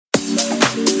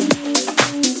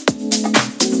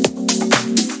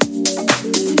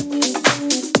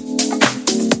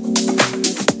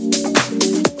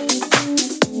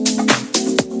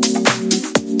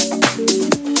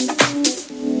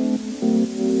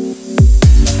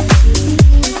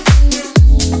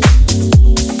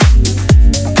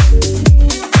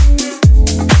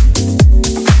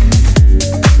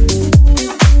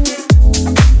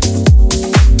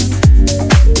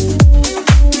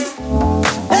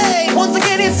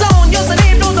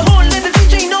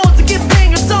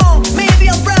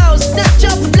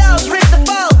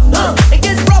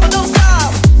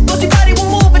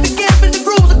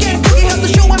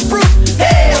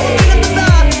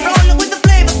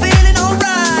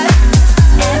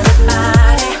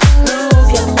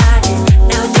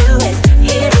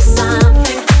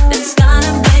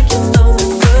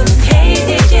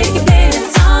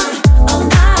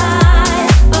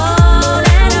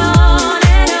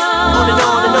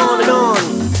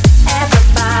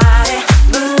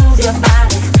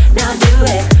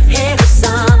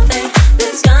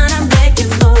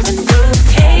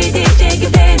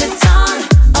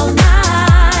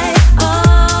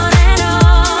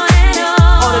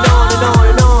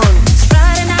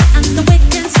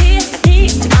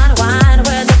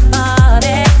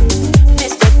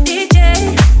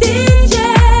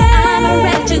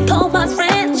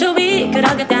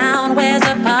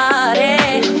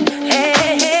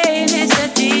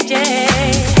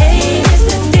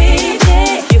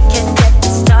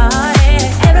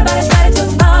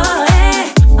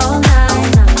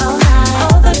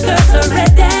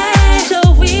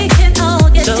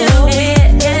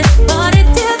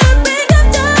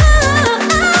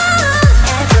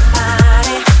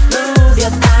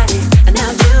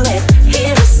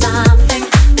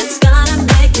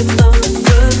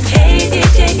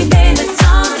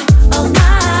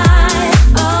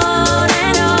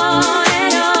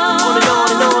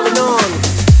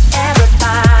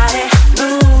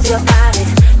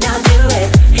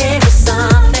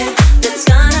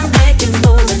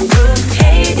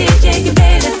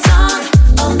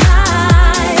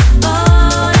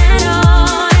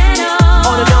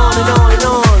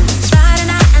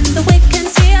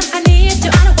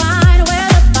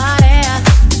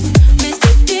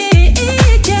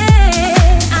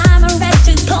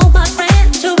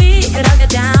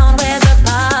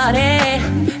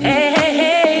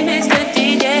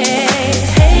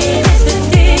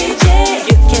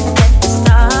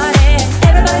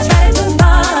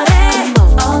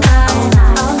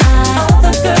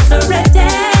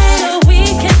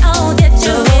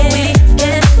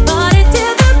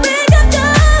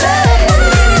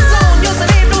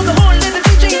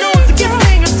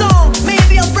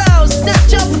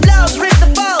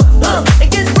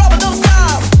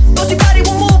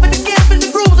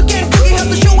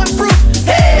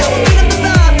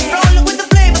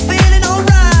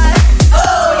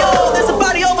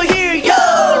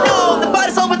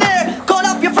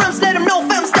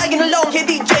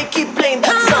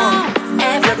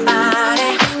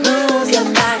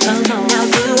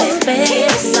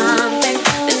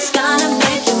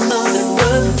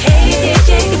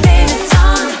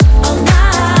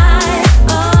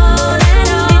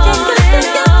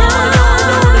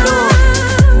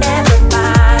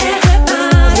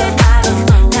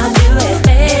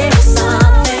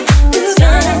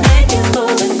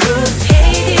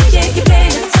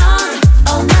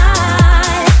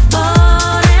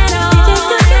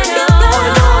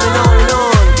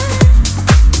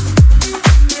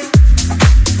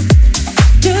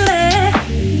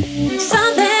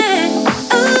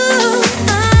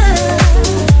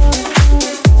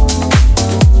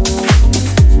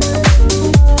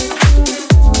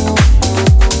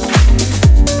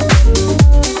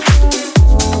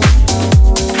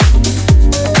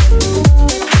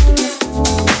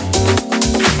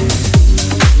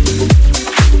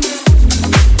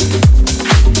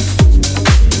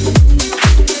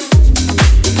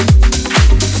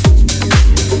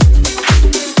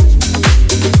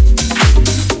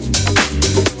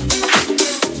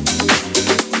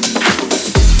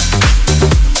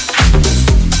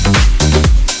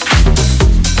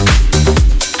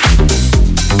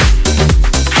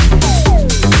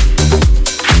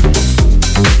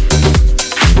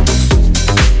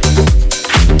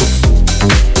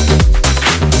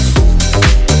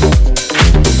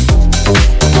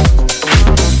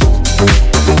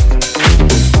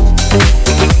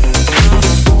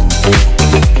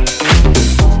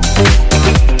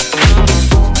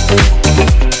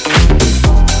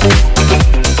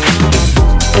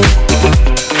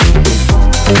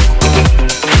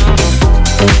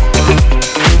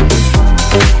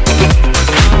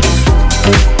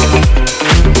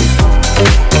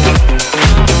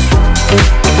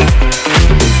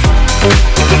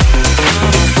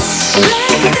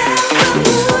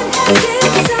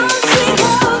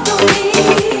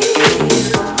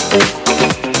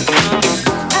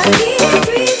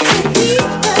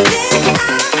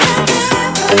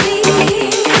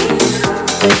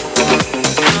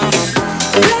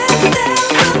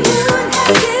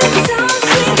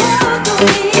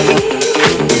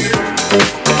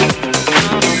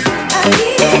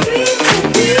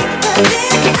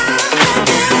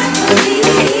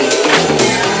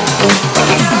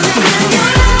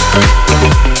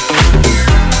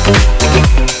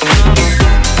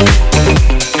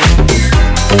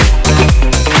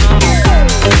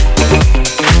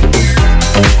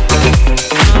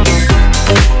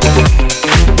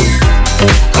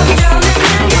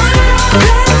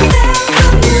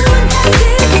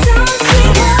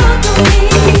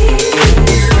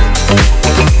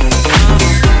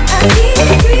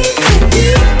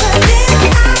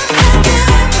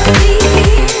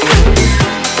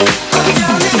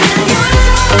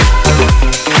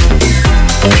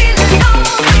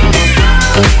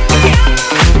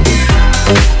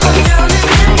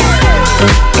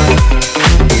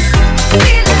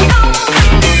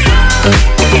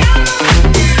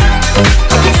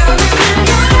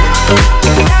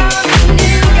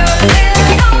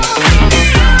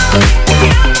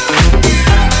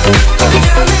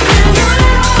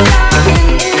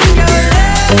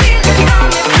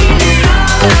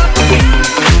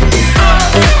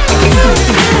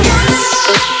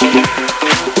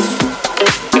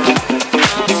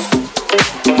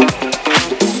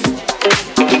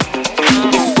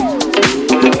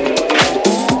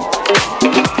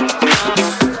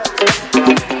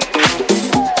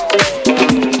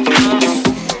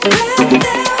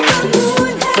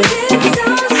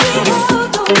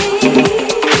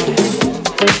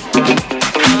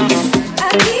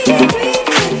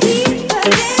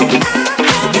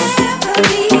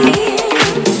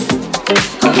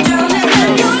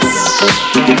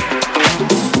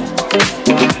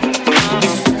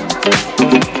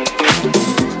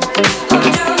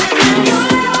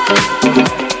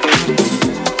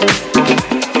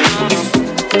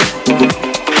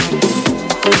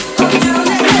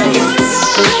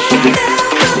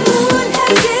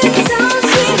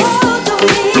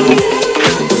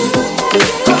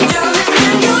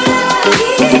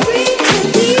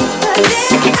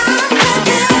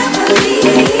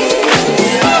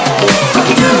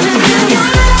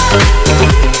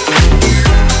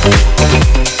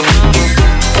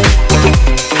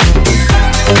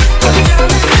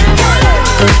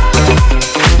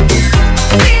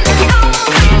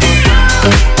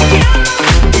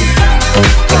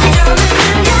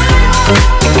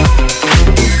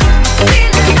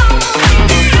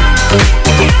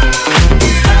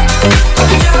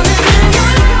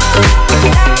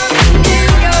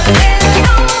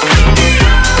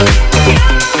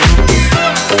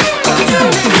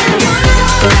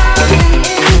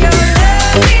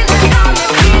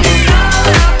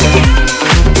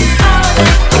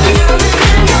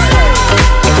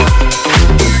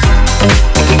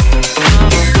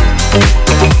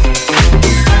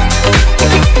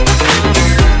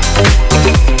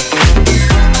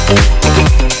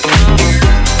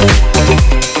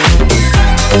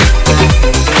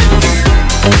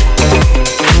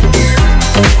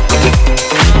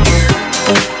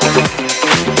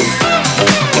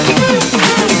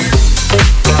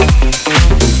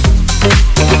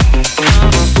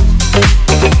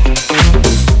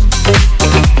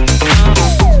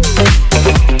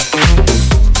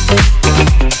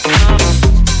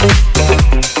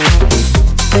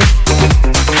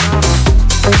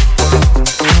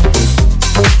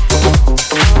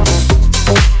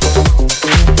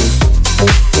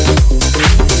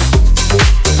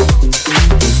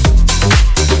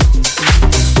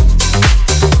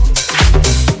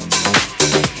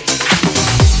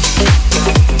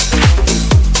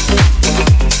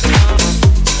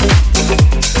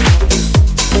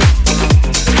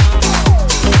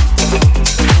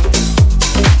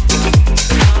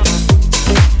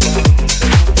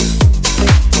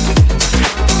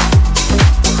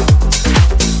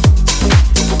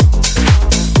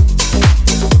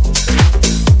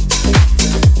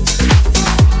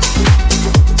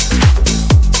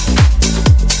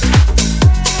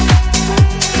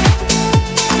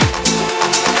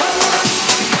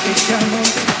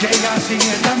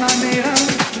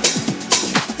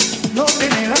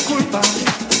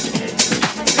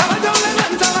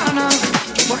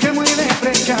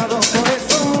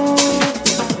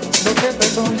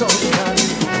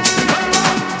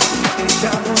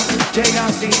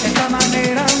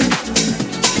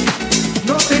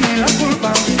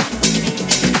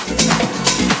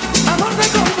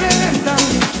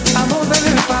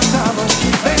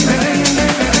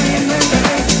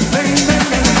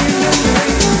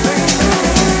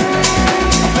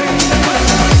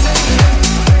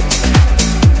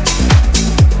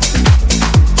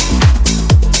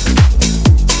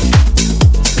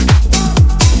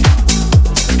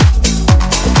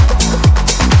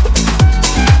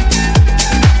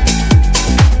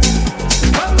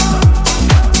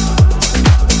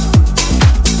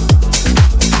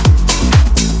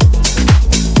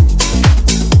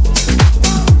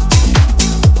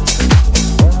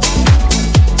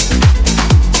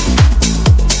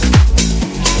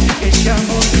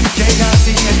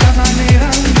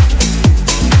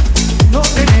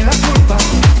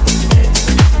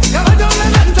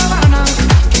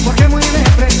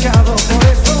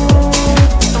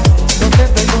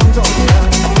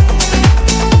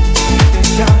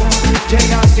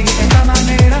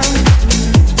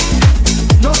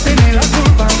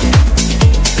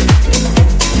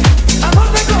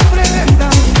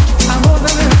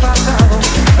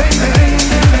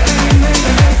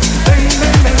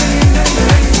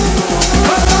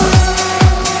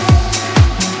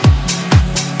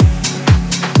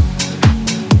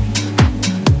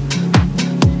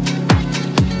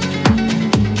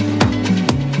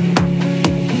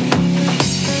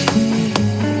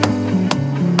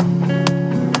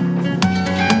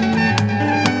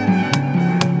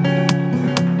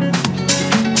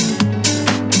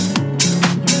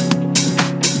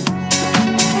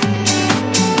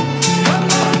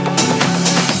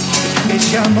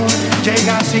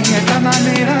llega así de esta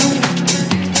manera,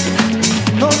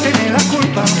 no tiene la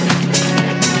culpa.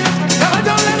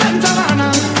 Caballo de la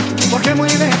sabana, porque muy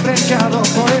despreciado,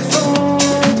 por eso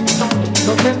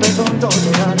no te perdono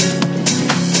llorar.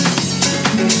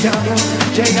 El diablo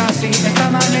llega así de esta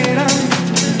manera,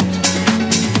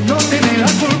 no tiene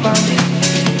la culpa.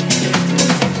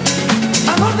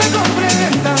 Amor de compra y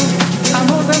venta,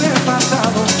 amor de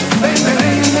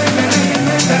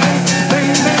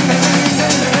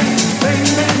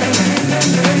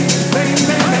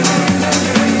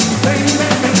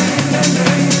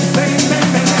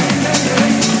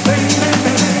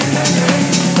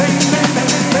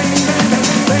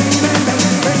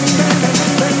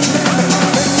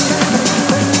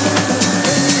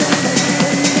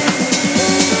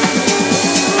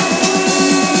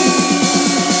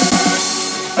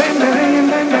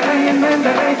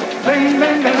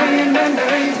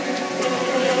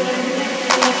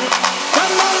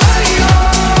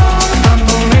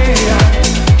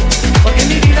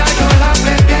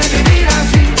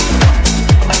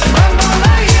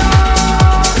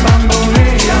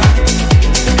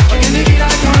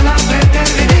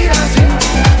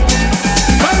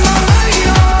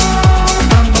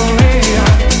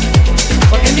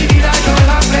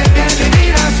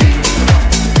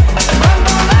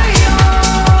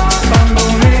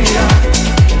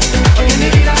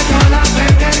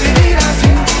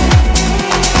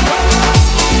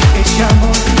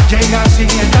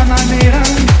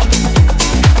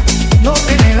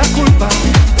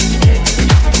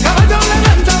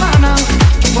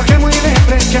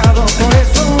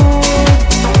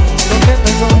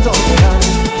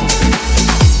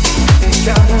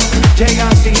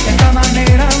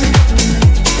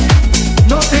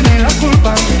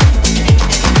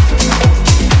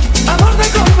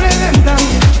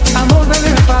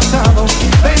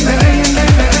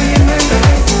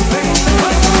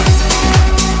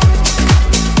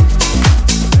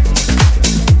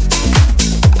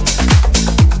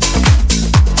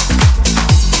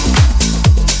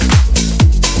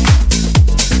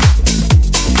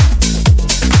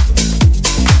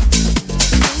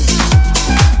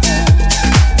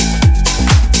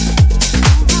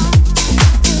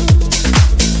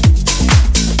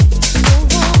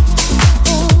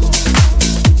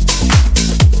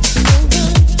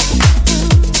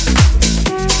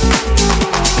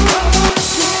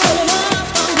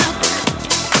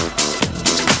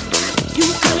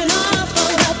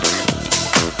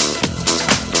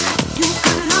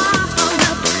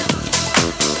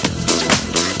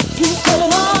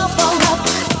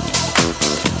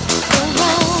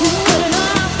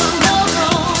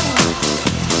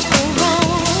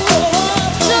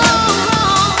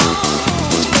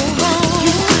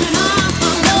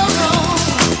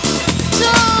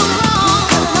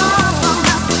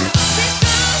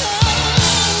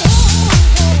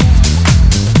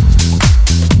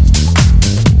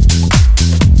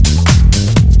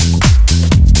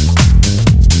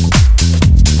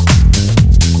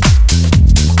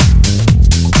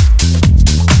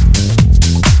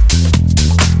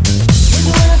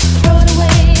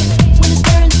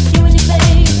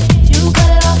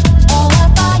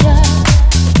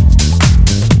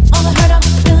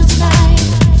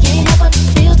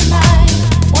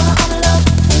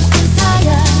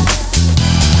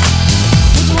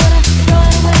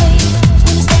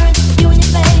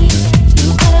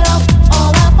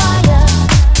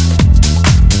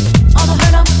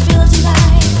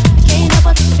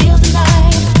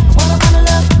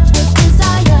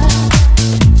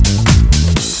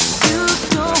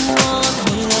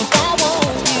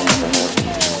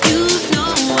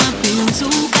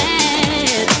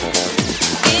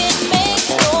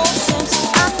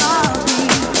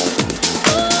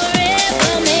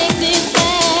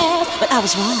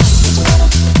was wrong.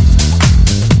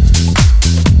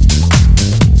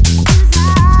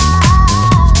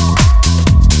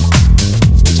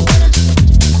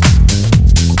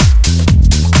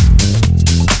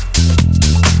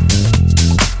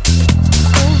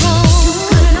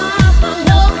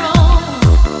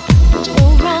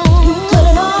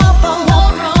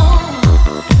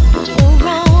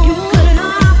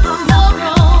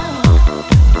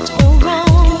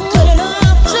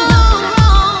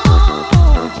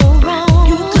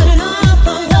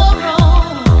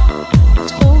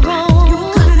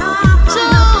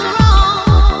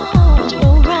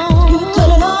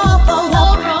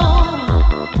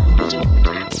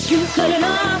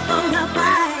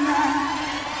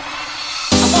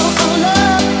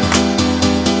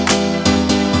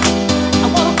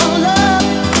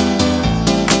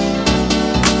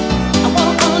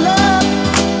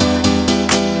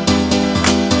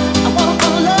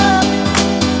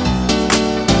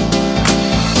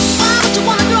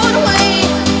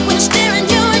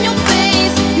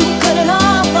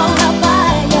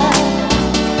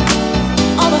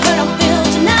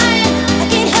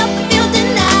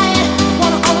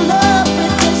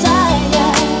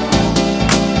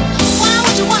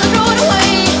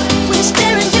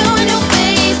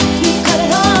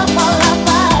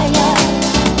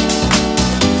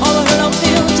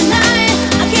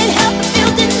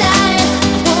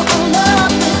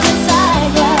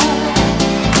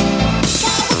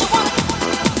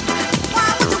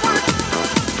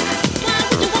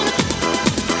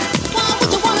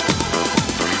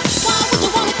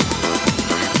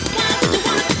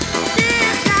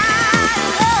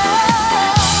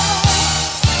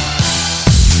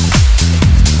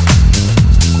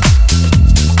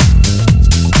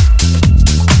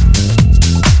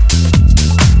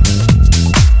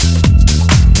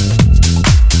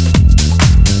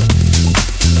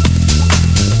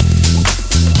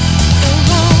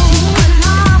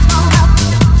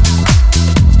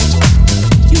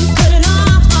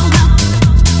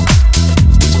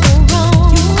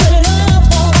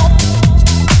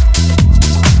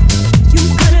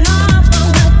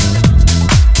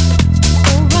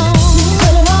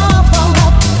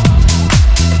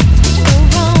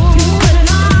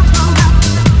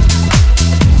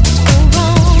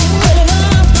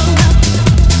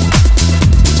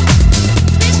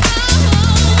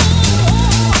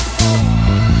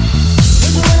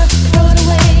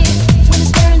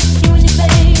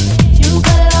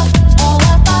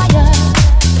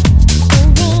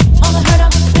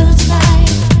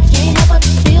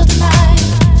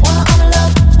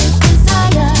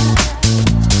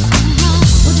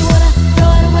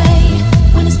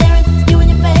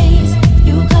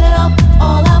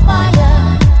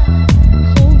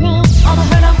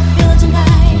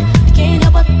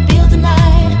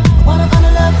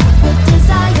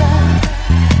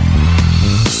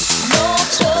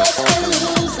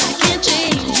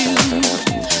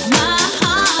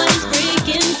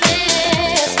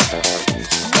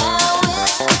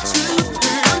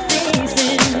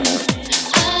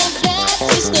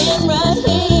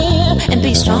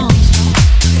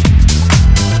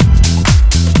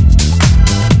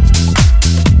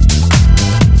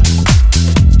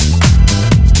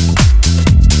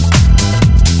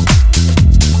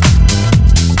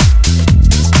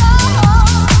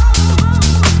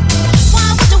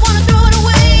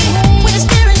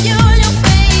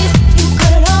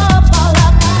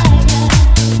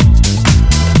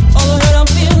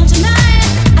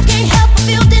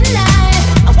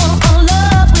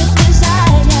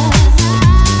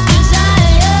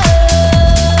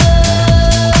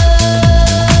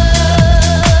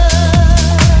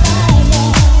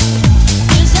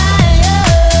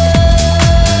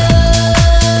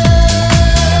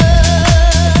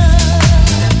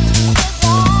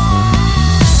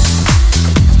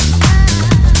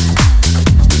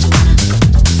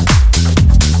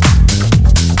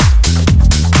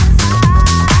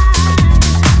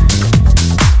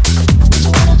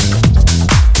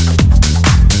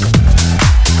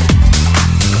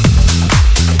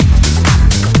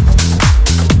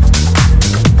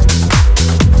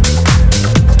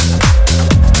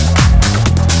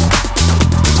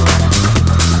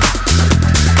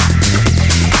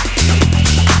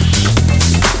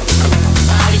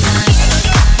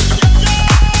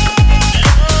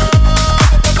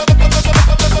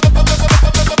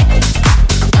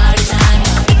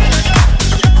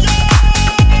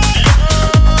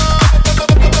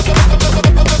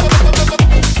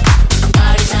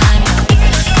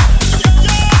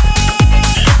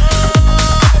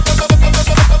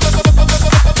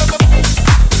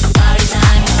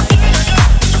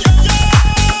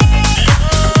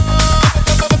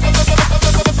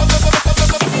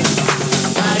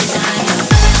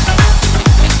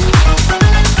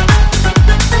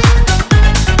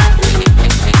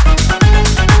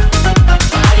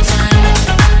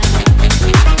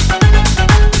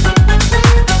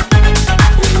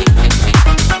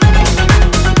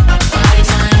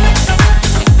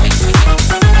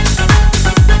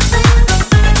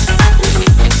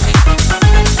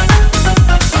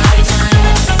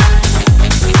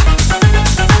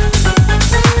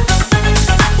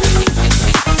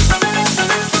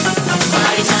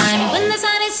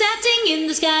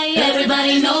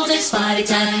 Everybody knows it's party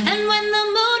time. And when the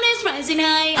moon is rising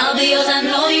high, I'll be yours, I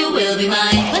know you will be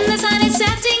mine. When the sun is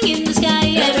setting in the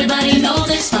sky, everybody knows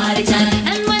it's party time.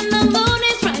 And when the moon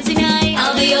is rising high,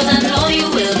 I'll be yours, I know you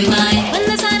will be mine. When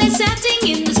the sun is setting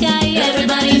in the sky,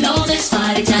 everybody knows it's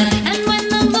party time. And when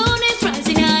the moon is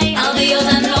rising high, I'll be yours,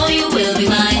 I know you will be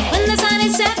mine. When the sun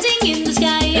is setting in the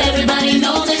sky, everybody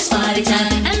knows it's party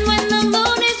time. And when the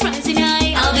moon is rising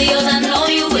high, I'll be yours, I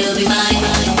know you will be mine.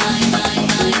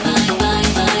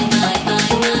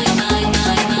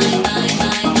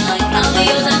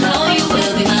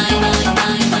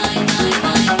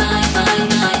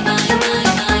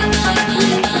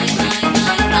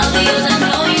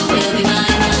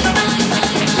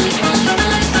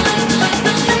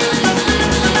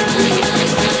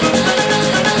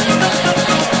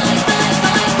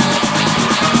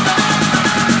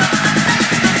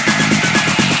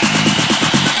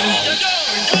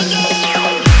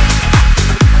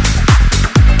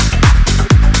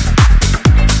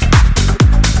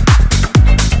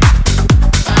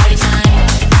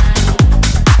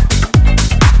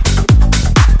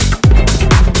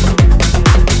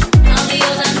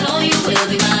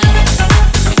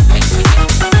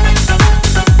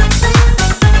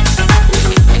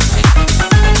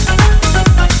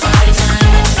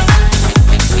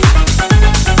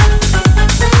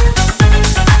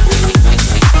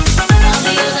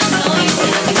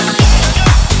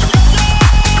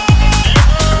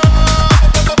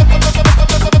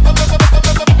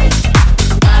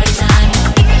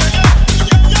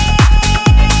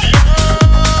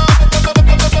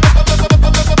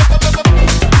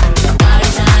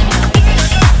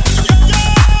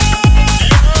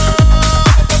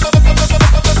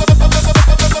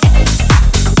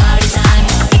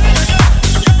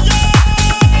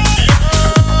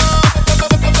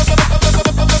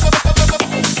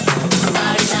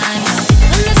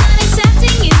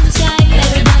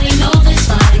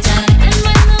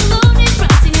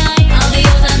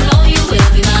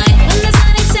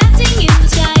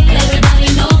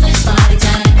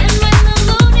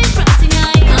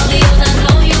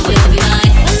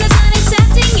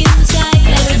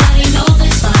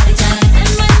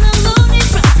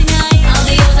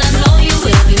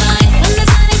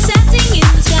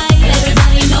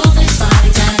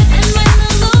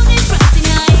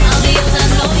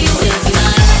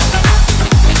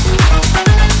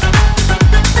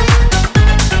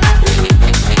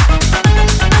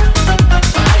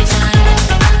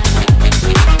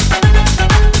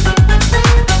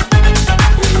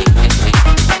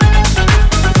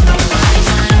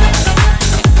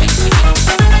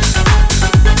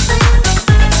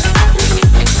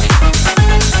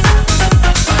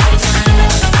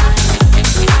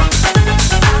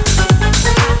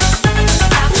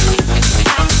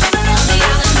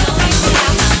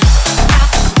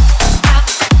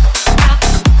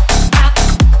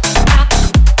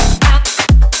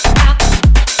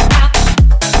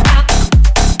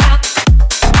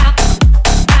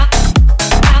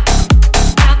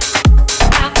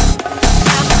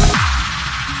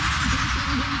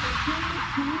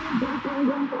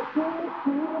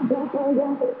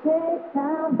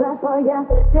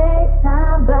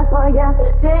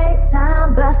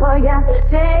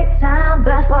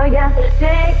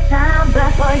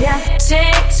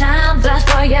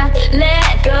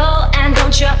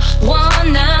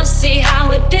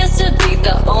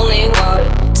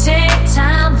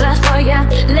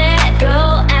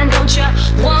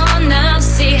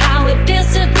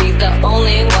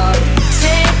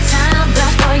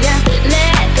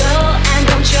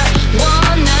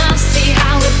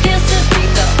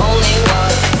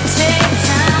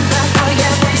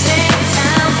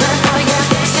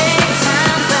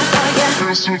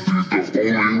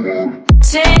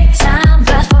 Take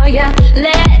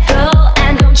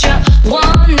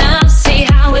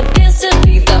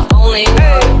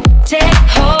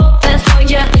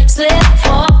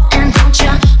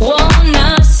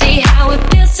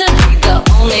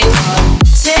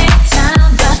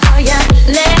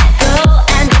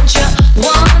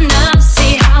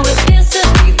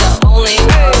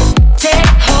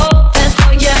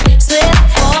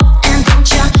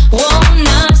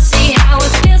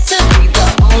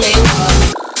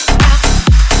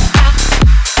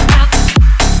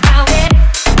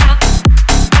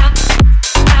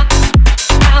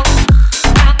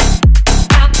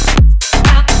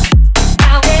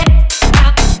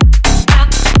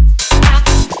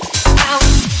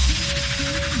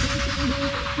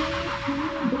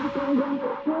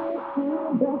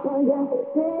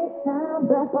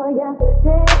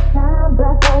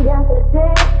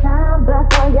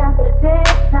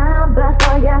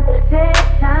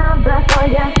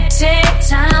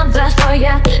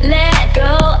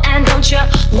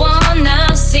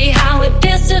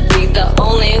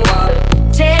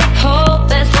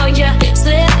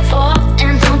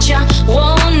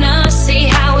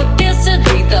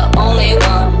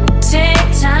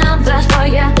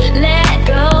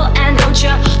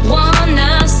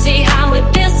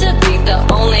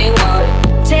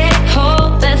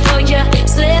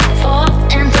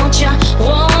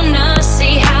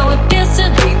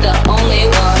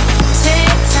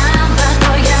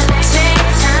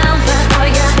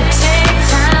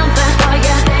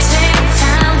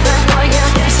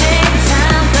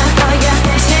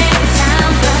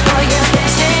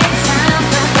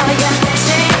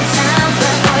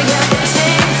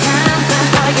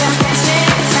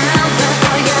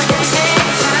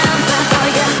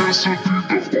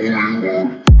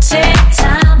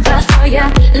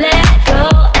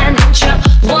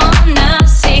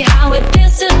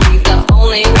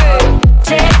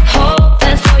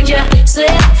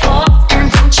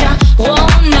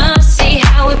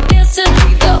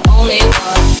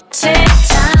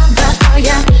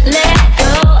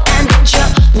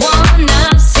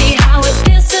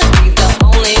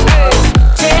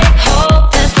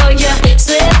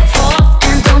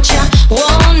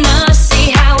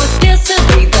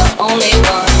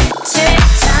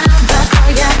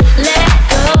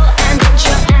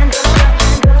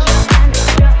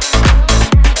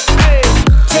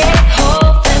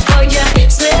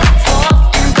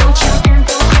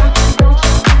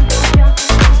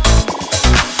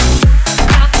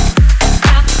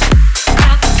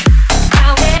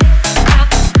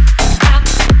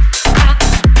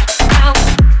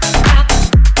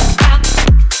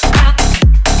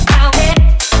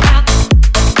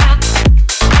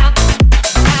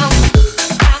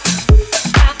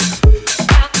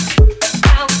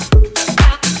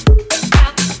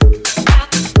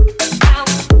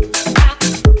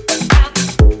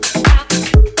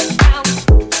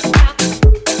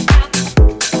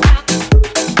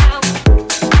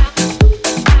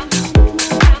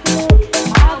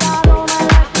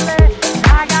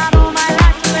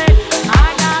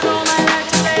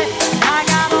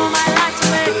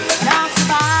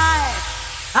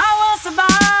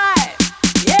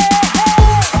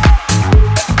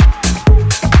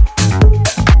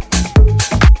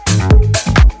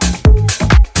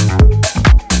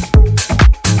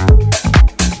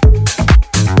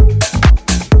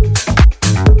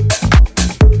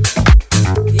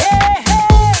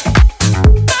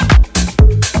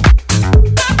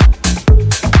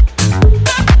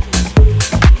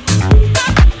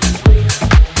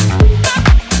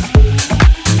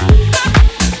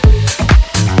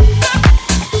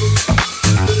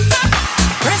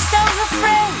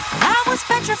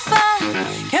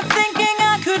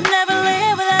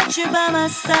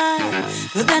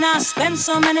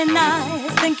So many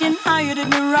nights thinking how you did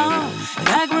me wrong, and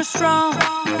I grew strong.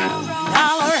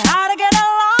 I learned how to get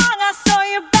along. I saw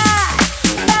you back,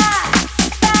 back,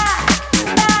 back,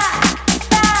 back,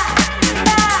 back,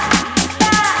 back,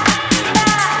 back,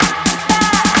 back.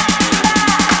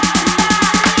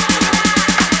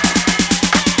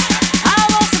 I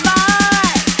will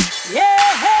survive, yeah.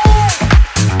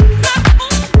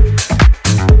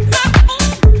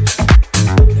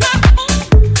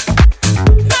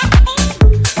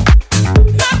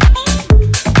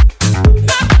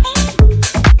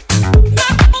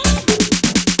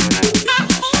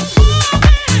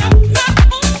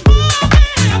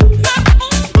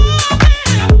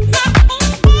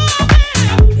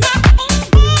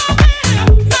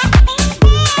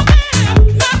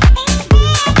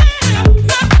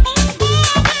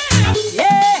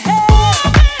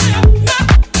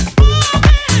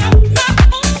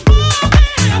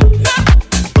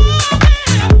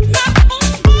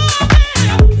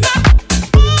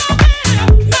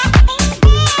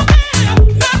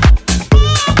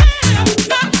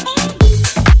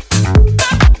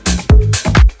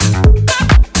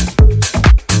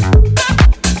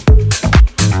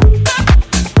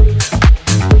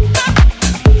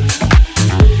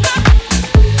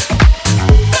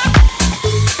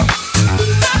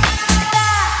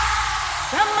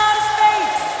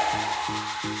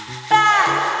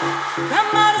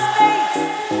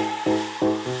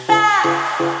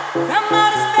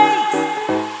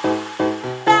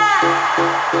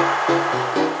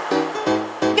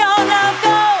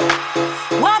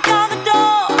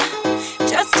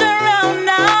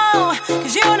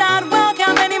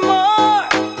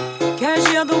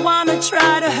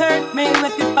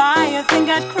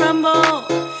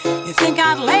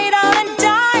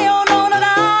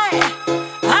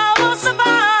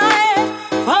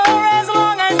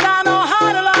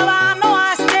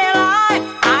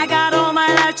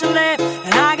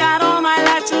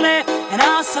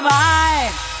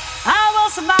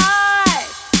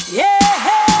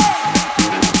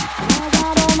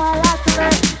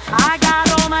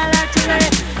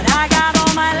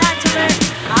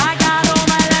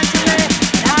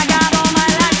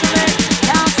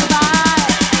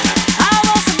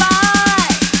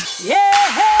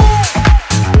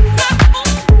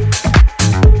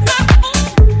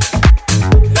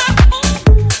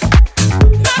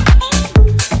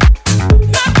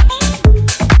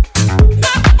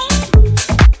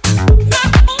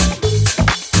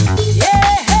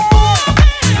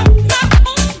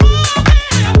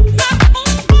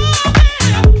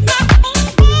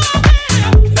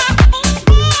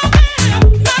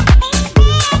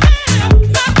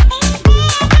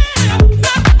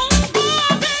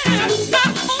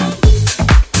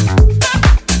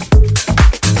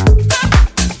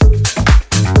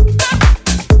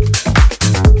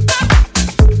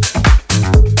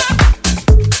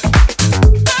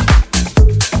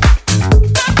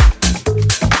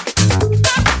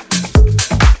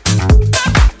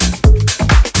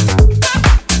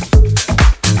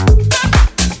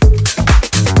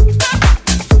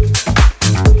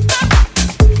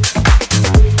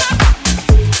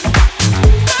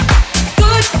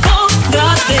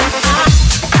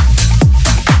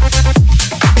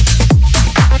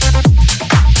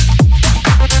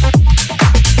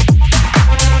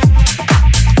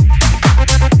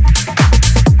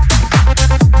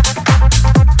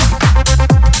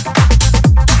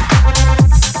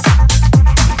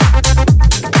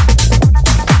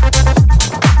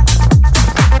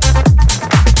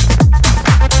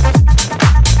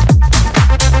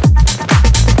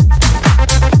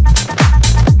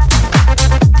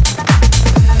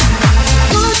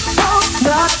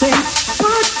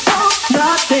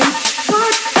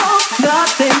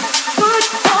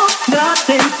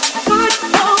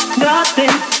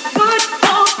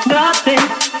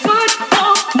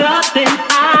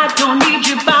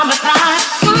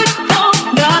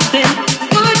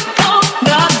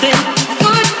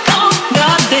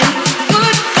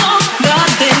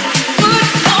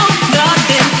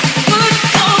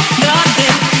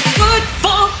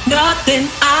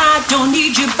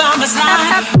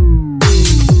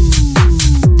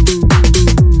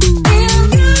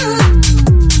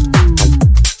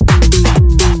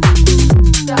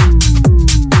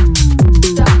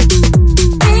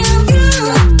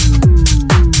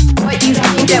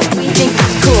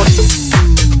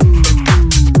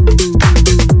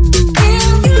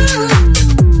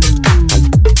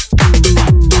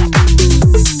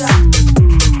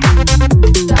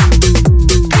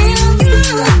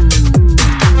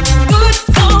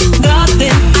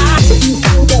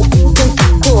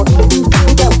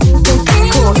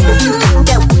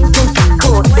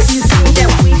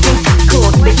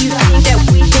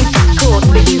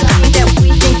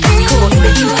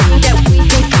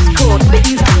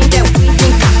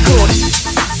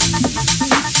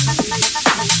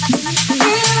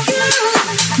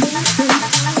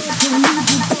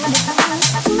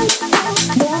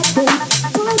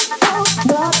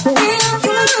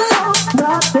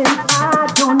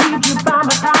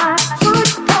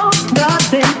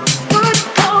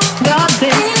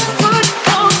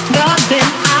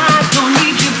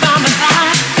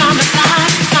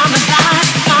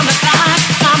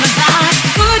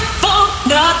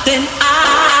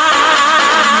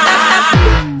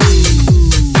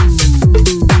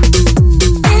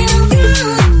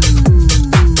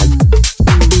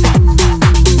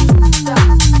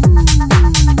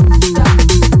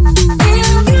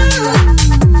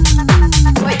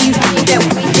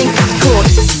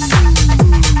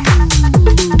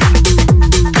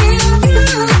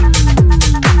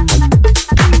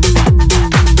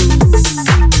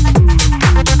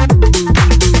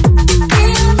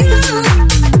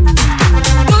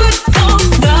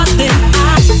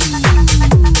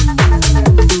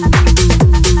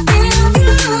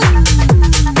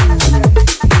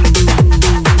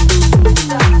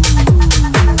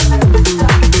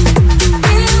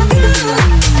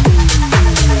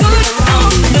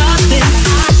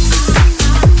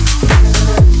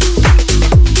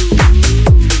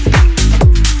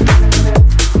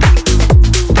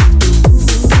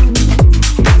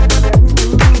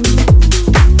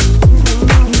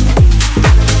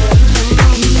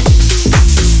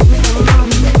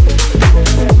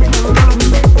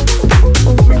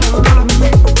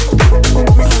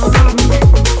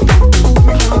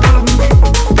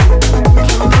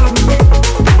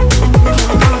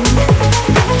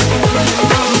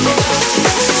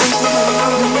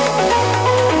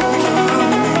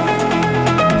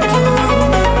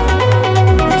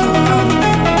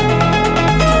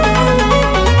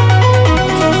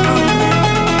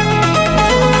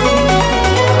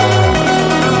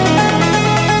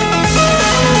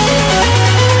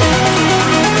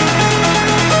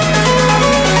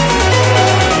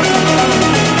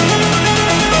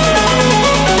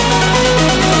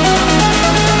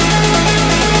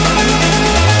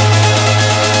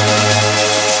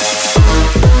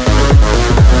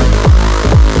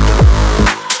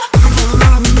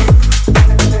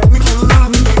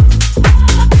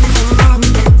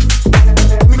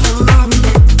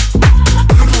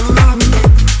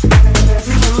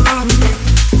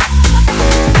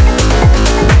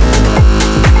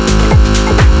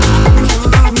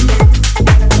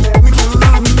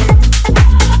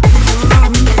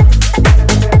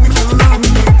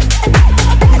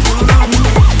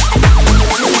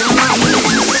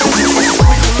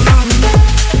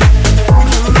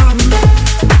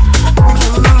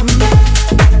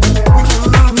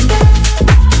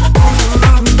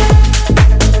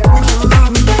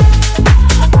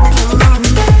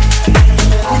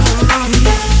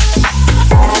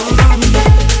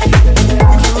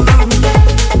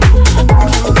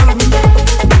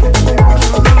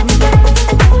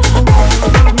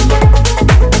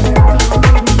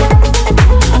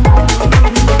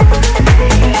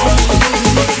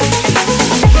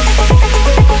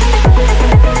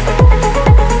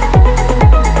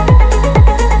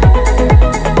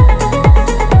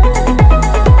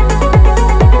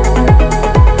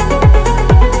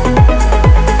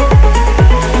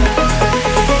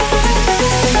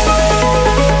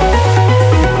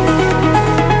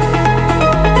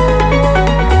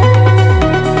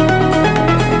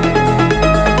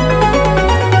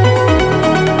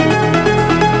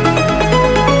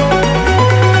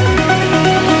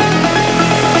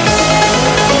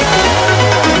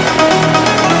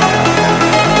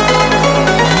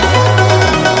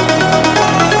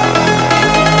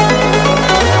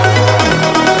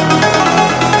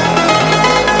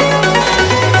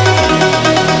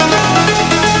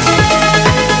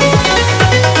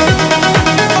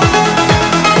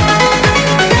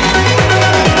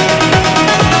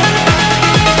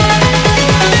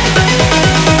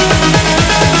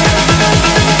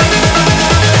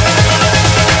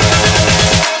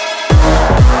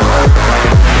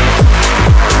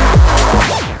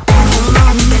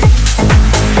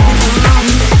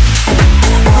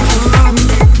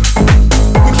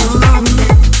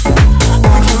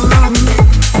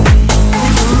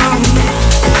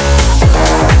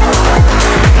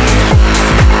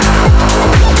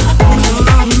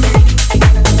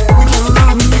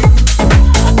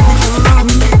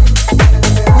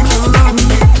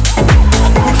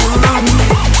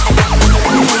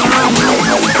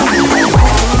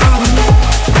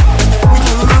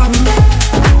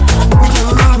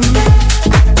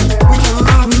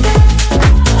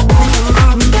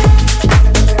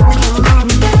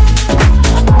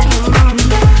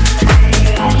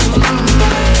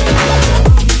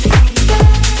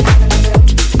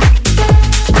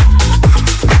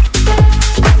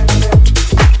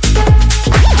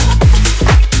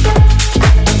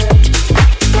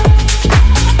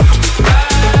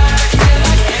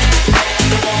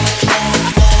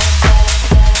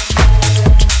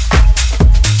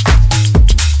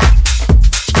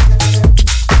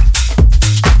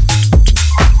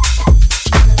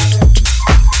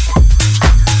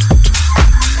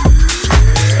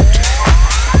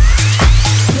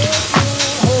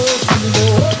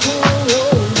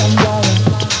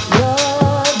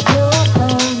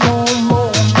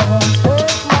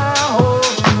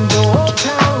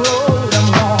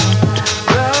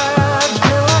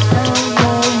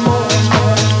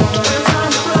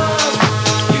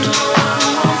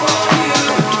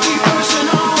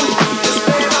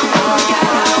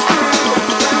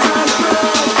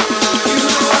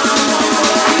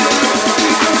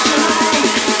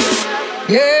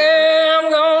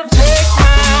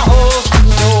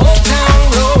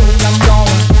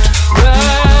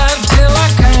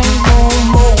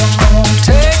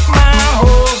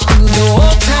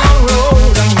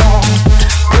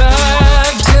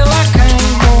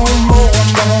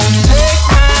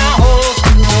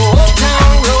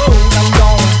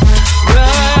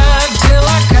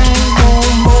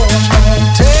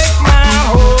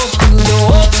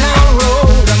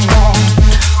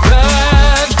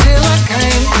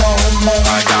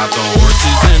 the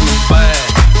horses in the back.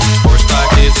 Horse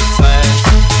stock is attached.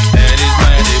 Head is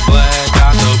matted black.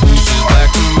 Got the bushes black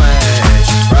to match.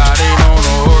 Riding on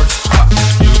a horse,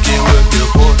 you can whip your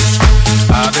Porsche.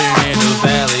 I've been in the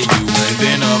valley, you ain't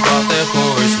been up off that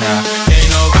porch. Now ain't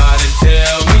nobody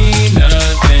tell me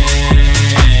nothing.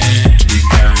 You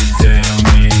can't tell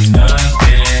me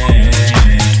nothing.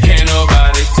 Can't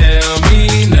nobody tell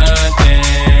me nothing.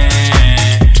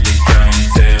 You can't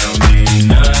tell me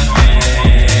nothing.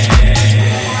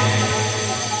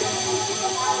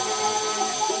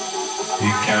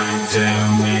 You can't tell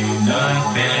me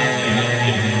nothing.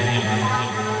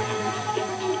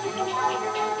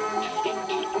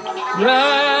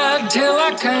 Ride till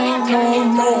I can't no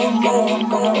more.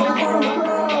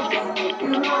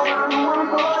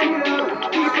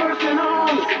 Keep pushing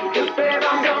on, 'cause babe,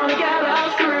 I'm gonna get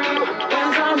us through. When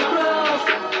times are rough,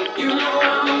 you know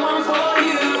I'm the one for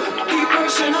you. Keep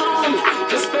pushing on,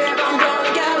 'cause babe, I'm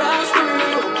gonna get us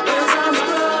through. When times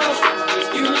are rough,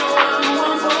 you know I'm the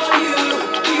one for you.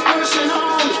 Keep pushing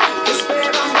on, 'cause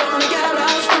babe, I'm gonna get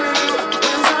us through.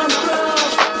 When times are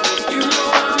rough, you know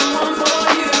I'm the one for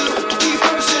you. Keep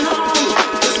pushing on,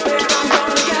 'cause babe, I'm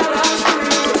gonna get us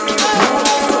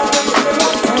through.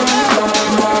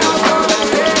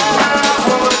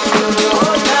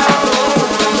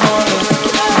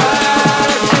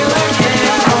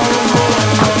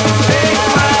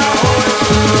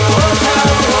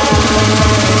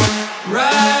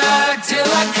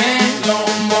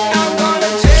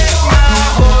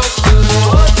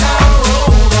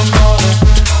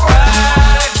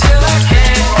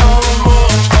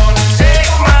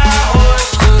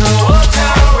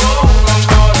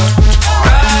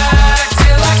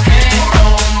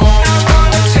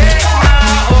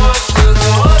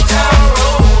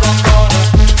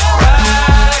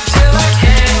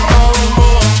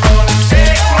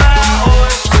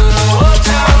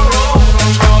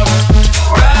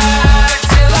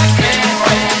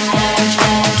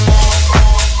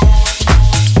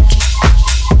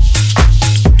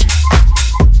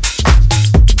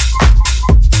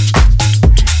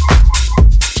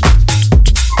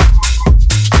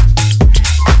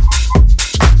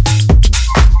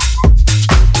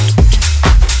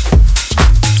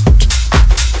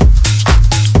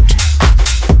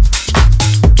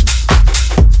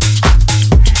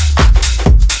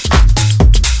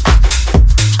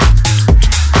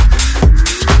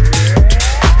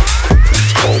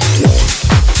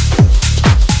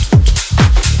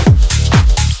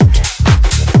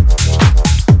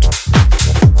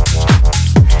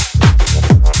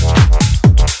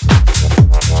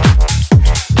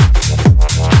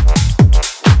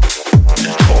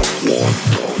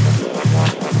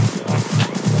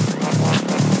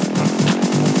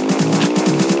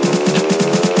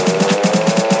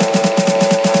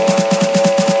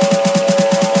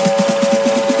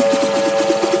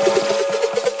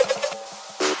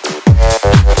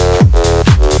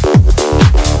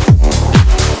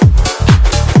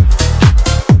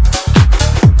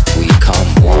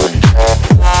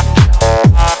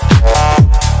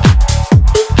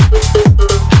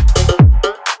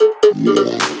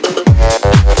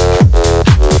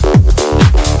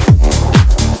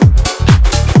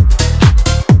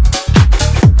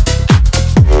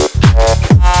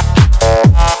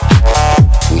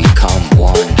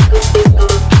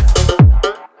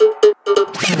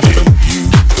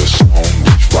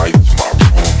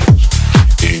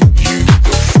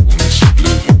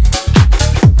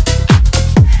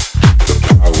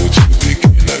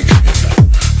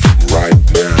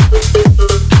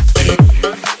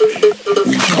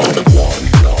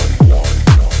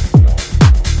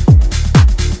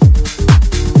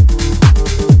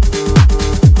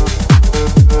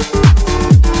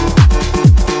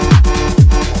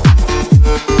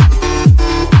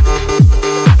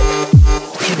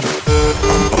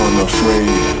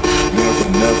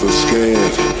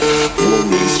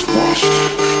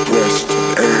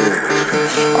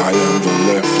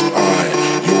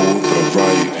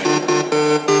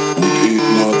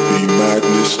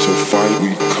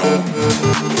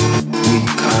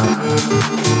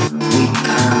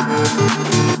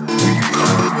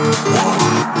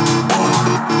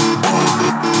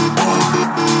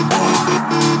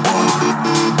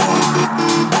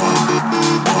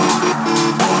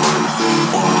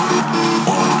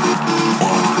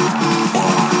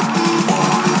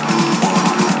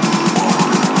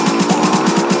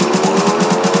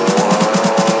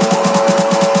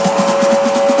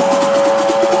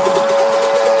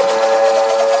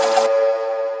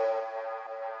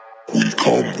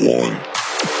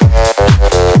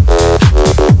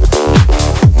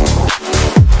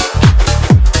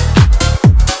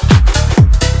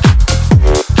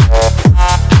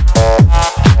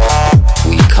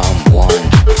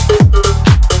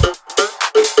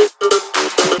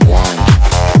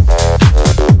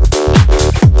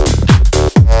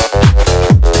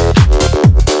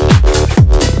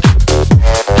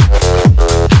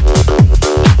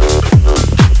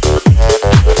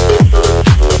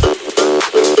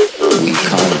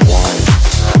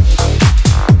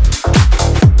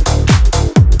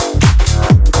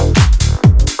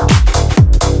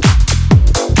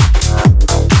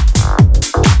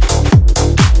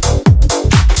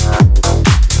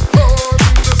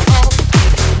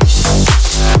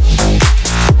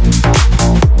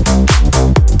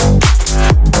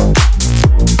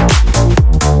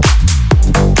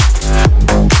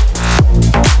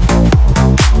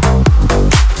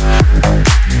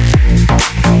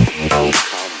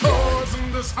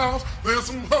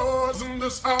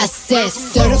 ass,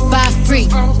 certified free.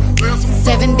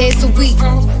 7 days a week.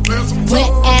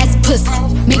 Wet ass pussy,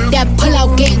 make that pull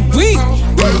out get weak.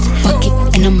 Roll a bucket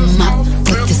and a mop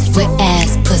with this wet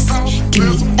ass pussy. Give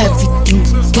me everything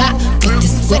you got with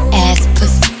this wet ass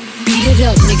pussy. Beat it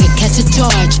up, nigga, catch a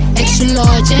charge. Extra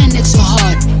large and extra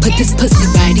hard. Put this pussy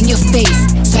right in your face.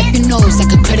 Swipe your nose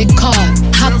like a credit card.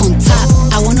 Hop on top,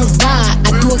 I wanna ride. I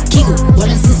do a giggle,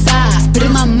 rollin' inside. Spit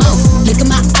in my mouth, look in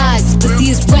my eyes.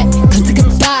 Pussy is wet, come take a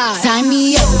dive. Tie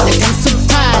me up like I'm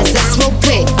surprised. That's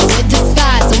roleplay, I wear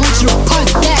disguise. I want you to park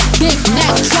that big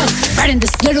Mac truck right in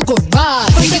this little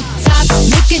garage. From the top,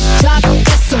 make it drop.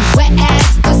 That's some wet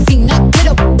ass pussy. Now get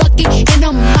a bucket and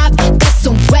a mop. That's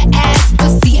some wet ass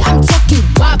pussy. I'm talking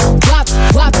wop, wop,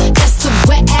 wop. That's some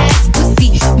wet ass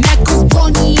pussy.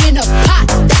 Macaroni in a pot.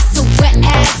 That's some wet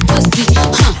ass pussy.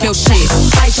 Yo shit,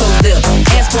 bite your lip.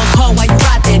 Ask for a call while you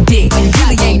ride that dick. And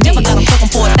really ain't never gotta fuck him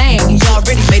for a thing. He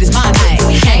already made his mind up.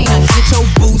 Can't get your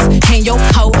boots and your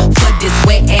coat for this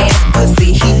wet ass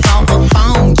pussy. He bought a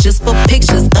phone just for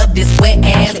pictures of this wet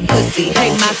ass pussy.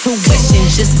 Pay my tuition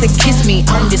just to kiss me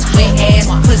on this wet ass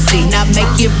pussy. Now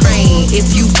make it rain if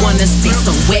you wanna see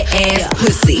some wet ass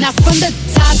pussy. Now from the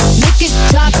top, make it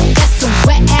drop. That's some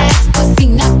wet ass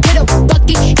pussy. Now get a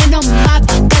bucket and a mop.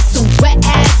 That's some wet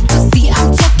ass pussy. I'm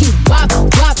talking wop,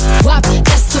 wop, wop.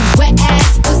 That's some wet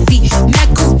ass pussy.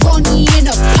 Macaroni in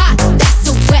a pot. That's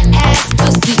some wet ass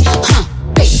pussy.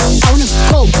 Babe, I wanna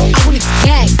go, I wanna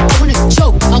gag, I wanna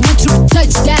choke. I want you to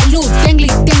touch that little dangly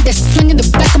thing that's swinging the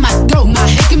back of my throat. My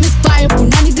head can misfire,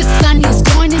 Punani the sun is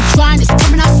going and trying. It's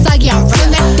coming outside, yeah, I'm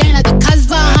running that down like the cuz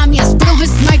behind me. I spit on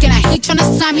his mic and I hate tryna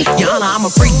sign me. Yana, I'm a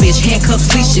freak bitch,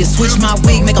 handcuffs, leashes. Switch my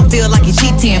wig, make him feel like he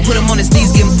cheating. Put him on his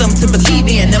knees, give him something to believe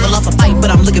in. Never lost a fight, but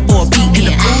I'm looking for a beat. In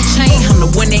the food chain, I'm the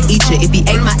one that eat you. If he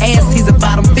ate my ass, he's a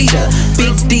bottom feeder.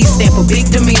 Big D stand for big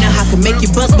demeanor. I can make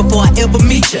you bust before I ever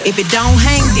meet you. If it don't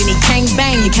hang, then he can't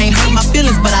bang. You can't hurt my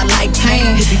feelings, but I like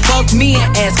pain. If he fuck me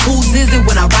and ask who's is it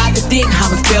when I ride the dick,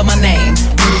 I'ma spell my name.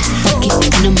 Bucket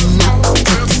in a mouth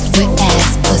with this wet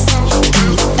ass pussy. Give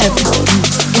me everything you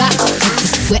got with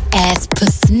this wet ass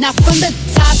pussy. Now from the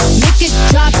top, make it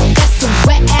drop. That's some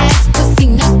wet ass pussy.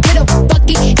 Now get a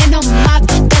bucket and a mop.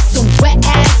 That's some wet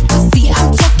ass pussy.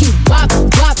 I'm talking wop,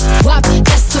 wop, wop.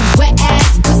 That's some wet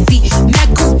ass pussy.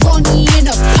 Macaroni in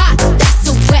a pot. That's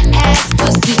some wet ass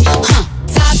pussy.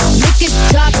 Top, make it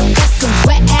drop. That's some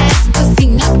wet ass pussy.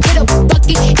 Now get a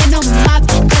bucket and a mop.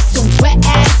 That's some wet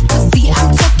ass pussy.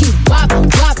 I'm talking wop,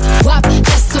 wop, wop.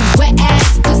 That's some wet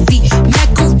ass pussy.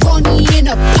 Macaroni in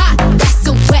a pot. That's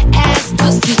some wet ass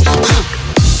pussy.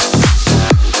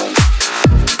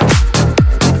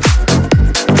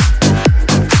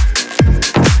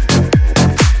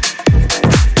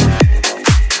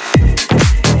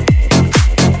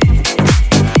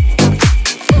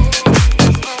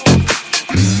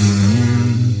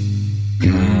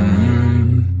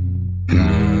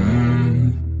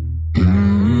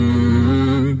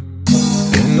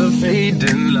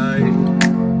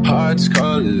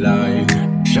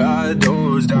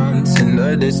 Shadows dance in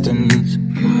the distance.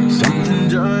 Something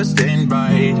just ain't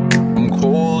right. I'm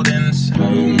cold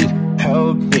inside.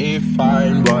 Help me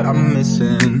find what I'm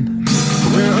missing.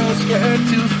 We're all scared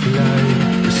to fly,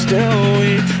 but still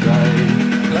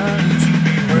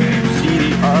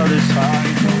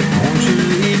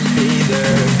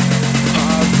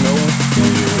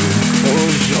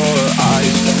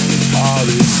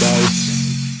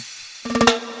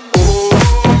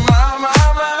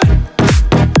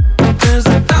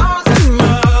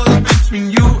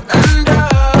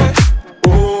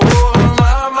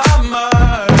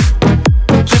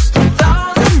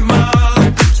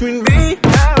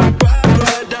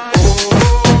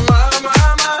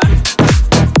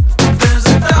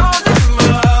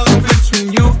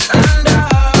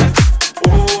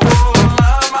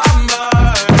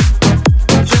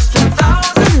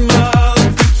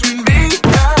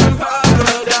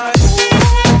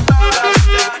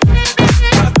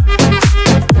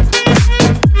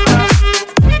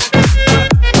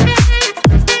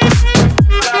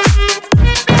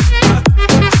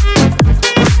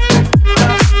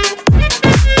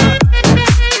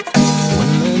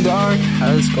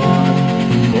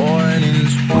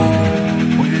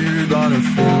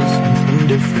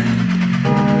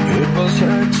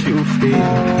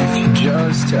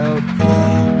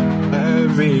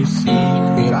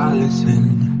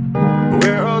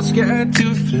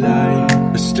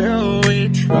we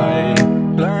try.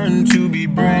 Learn to be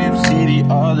brave, see the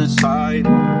other side.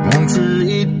 Won't you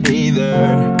lead me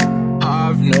there?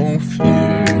 Have no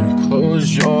fear.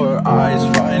 Close your eyes,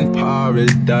 find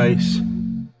paradise.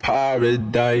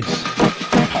 Paradise,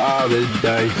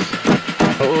 paradise,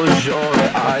 Close your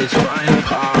eyes, find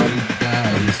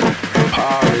paradise,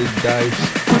 paradise,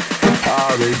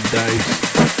 paradise.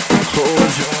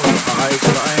 Close your eyes,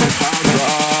 find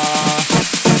paradise.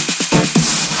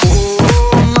 Oh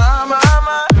my, my,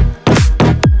 my.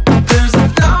 There's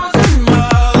 1,000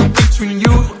 miles between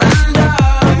you and I.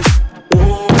 Oh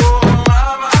my,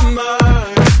 my,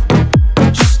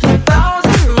 my. Just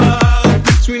 1,000 miles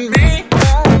between me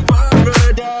and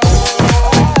paradise.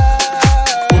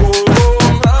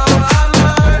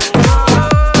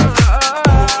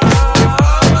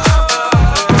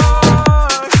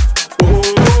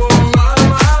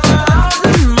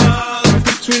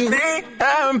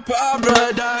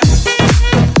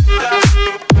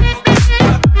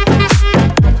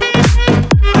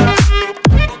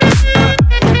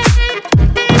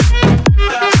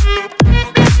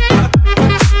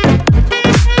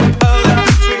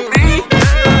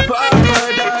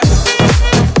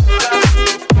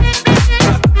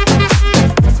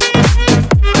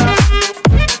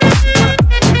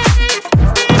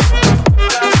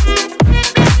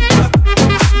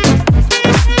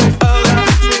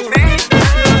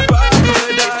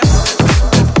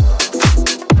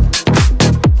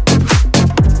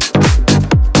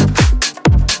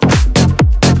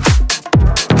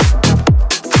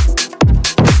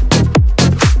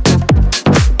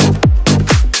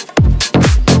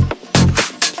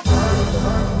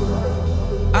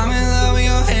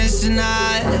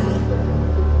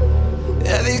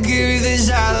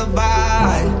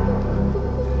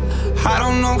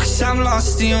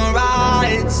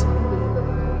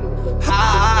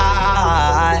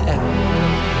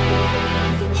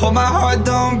 Hope my heart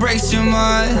don't break too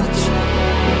much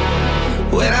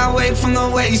when I wake from the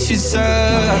way you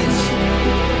touch.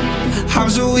 I'm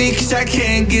so weak 'cause I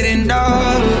can't get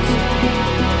enough.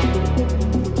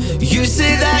 You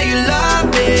say that you love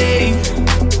me.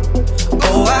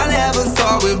 Oh, I never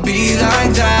thought we'd be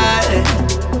like that.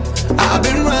 I've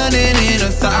been running in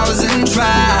 1,000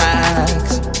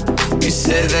 tracks. You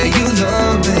said that you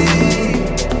love me.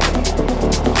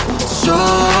 So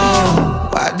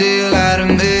why do you lie to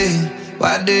me?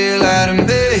 Why do you lie to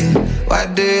me? Why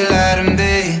do you lie to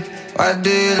me? Why do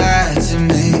you lie to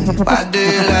me? Why do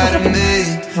you lie to me?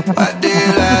 Why do you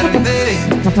lie to me?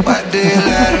 Why do you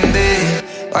lie to me?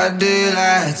 Why do you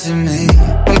lie to me?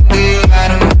 Why do you lie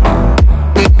to me?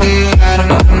 Why do you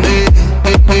lie to me?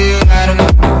 Why do you lie to me?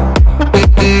 Why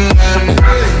do you lie to me?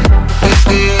 Why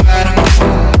do you lie to me?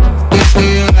 Why do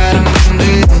you lie to me?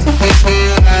 Why do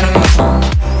you lie to me?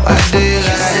 Why do you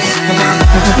lie to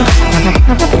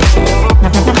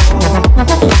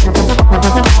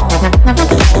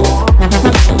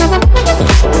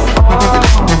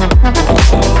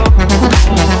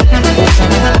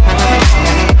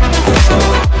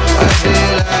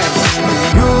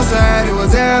You said it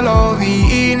was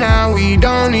L-O-V-E, now we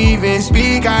don't even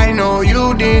speak. I know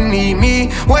you didn't need me.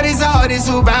 What is all this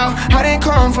about? I didn't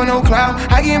come for no clout.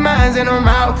 I get mines and I'm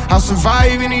out. I'll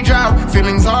survive any drought.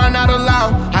 Feelings are not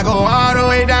allowed. I go all the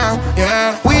way down,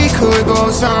 yeah. We could go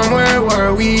somewhere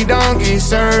where we don't get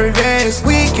service.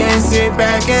 We can sit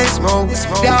back and smoke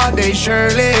all day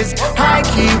shirtless. I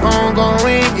keep on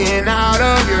going, getting out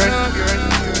of your.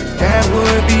 That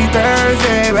would be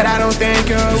Thursday, but I don't think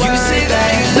you're You say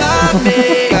that you love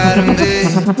me. Lie to me.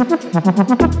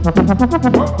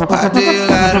 Why do you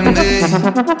lie to me?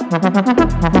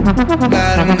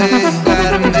 Lie to me, lie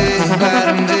to me, lie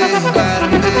to me, lie to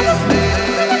me.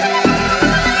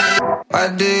 Why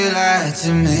do you lie to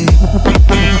me?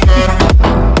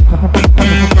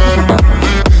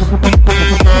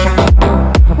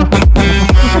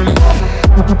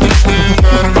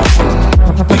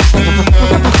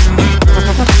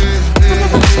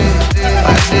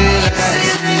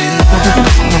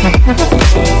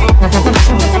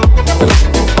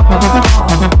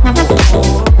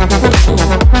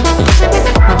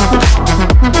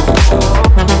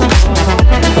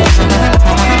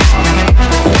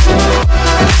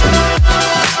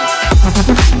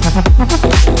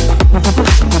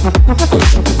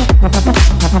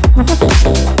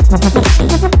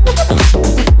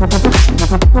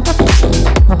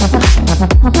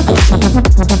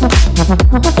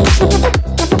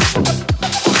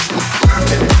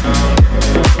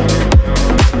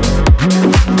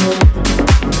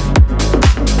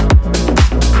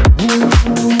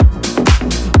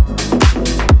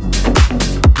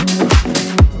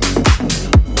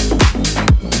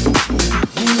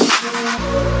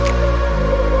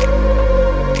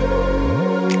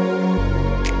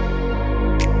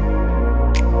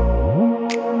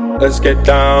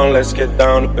 Let's get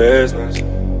down to business.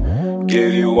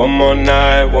 Give you one more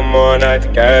night to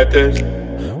get this.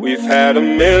 We've had a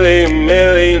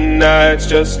million nights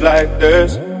just like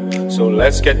this. So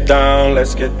let's get down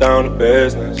to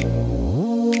business.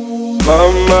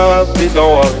 Mama, please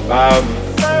don't worry about me.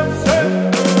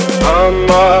 I'm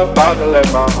about to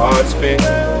let my heart speak.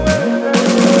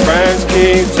 Friends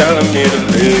keep telling me to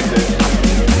leave this.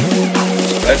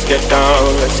 So let's get down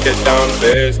to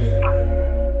business.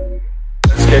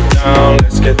 Let's get down to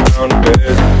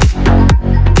business.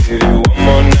 Give you one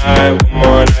more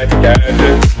night to get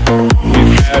this.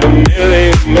 We've had a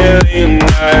million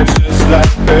nights just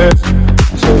like this.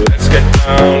 So let's get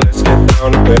down to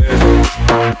business.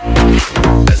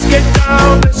 Let's get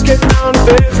down to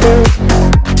business.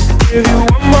 Give you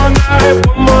one more night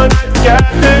to get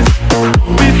this.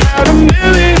 We've had a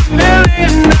million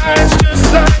nights just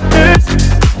like this.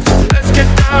 So let's get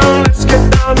down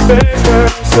to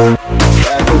business.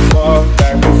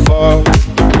 Back and forth,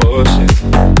 the bullshit.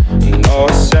 I know I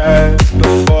said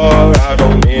before, I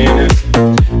don't mean it.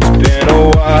 It's been a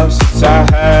while since I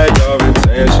had your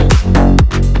attention.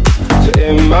 So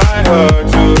it might hurt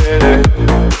to hit it.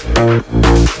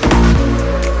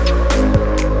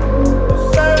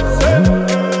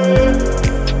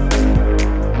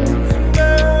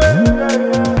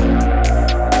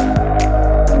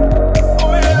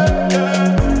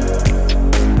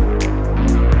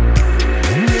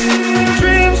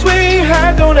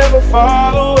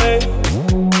 Fall away.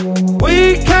 We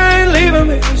can't leave them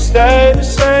if we stay the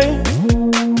same.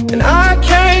 And I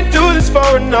can't do this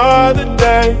for another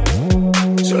day.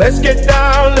 So let's get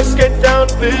down to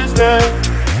business.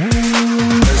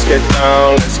 Let's get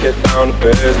down to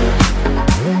business.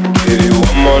 Give you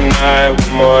one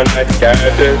more night to get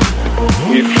this.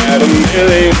 We've had a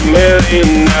million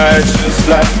nights just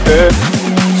like this.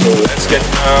 So let's get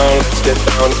down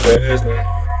to business.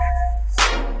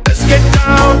 Let's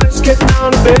get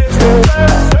down to business.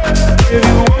 Give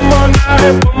you one more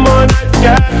night to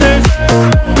get this.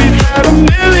 We've had a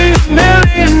million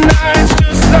nights